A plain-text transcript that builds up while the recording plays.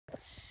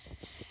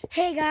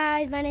Hey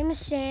guys, my name is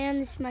Sam.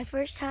 This is my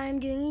first time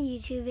doing a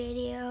YouTube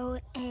video,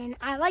 and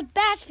I like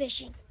bass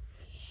fishing.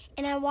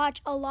 And I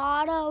watch a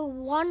lot of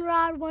One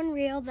Rod, One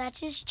Reel. That's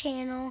his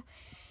channel.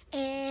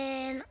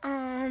 And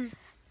I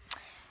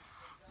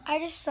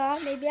just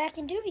thought maybe I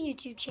can do a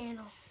YouTube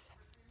channel.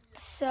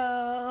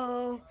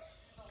 So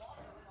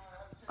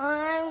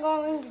I'm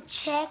going to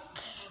check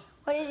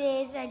what it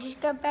is. I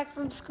just got back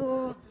from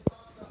school,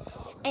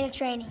 and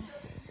it's raining,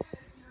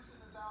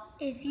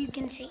 if you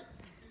can see.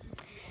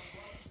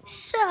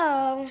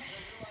 So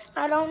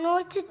I don't know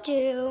what to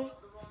do.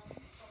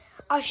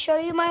 I'll show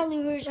you my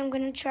lures. I'm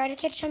going to try to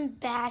catch some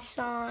bass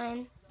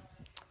on.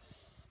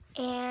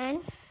 And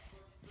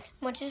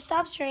once it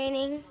stops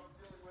raining,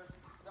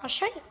 I'll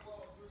show you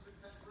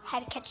how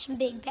to catch some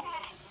big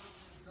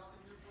bass.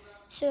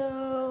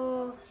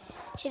 So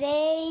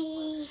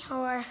today,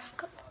 or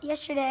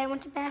yesterday, I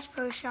went to Bass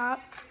Pro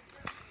Shop.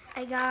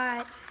 I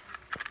got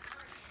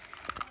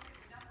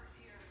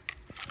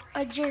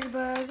a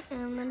jitterbug,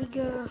 and let me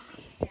go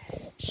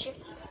show you.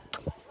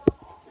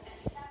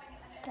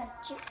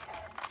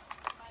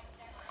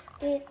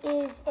 It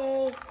is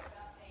a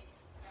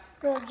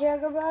little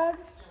jitterbug.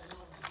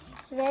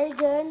 It's very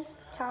good,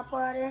 top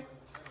water.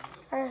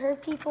 I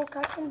heard people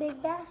caught some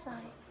big bass on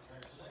it.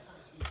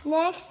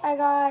 Next, I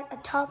got a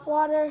top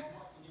water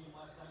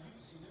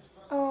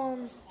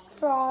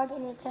frog,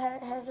 and it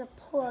has a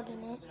plug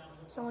in it,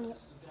 so when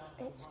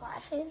it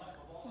splashes.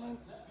 And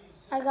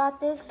I got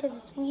this because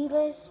it's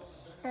weedless,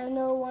 and I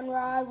know One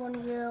Rod,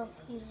 One Reel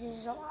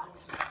uses a lot.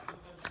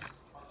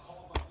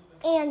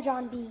 And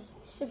John B.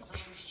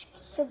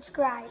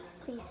 Subscribe,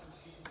 please.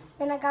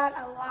 Then I got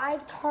a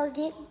live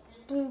target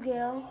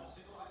bluegill.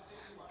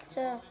 It's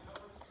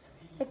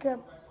like a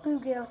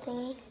bluegill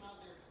thingy.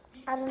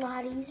 I don't know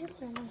how to use it,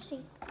 but I'm gonna see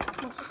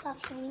once it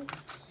stops raining.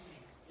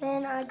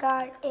 Then I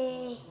got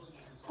a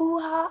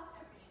Booyah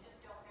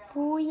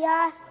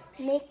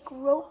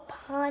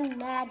Micropond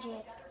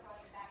Magic.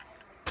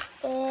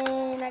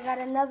 And I got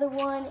another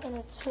one, and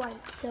it's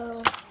white.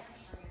 So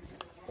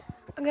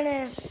I'm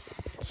gonna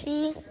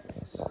see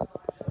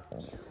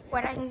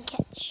what I can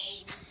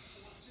catch.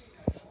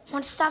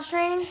 Once it stops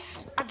raining,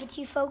 I'll get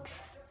to you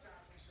folks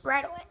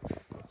right away.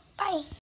 Bye.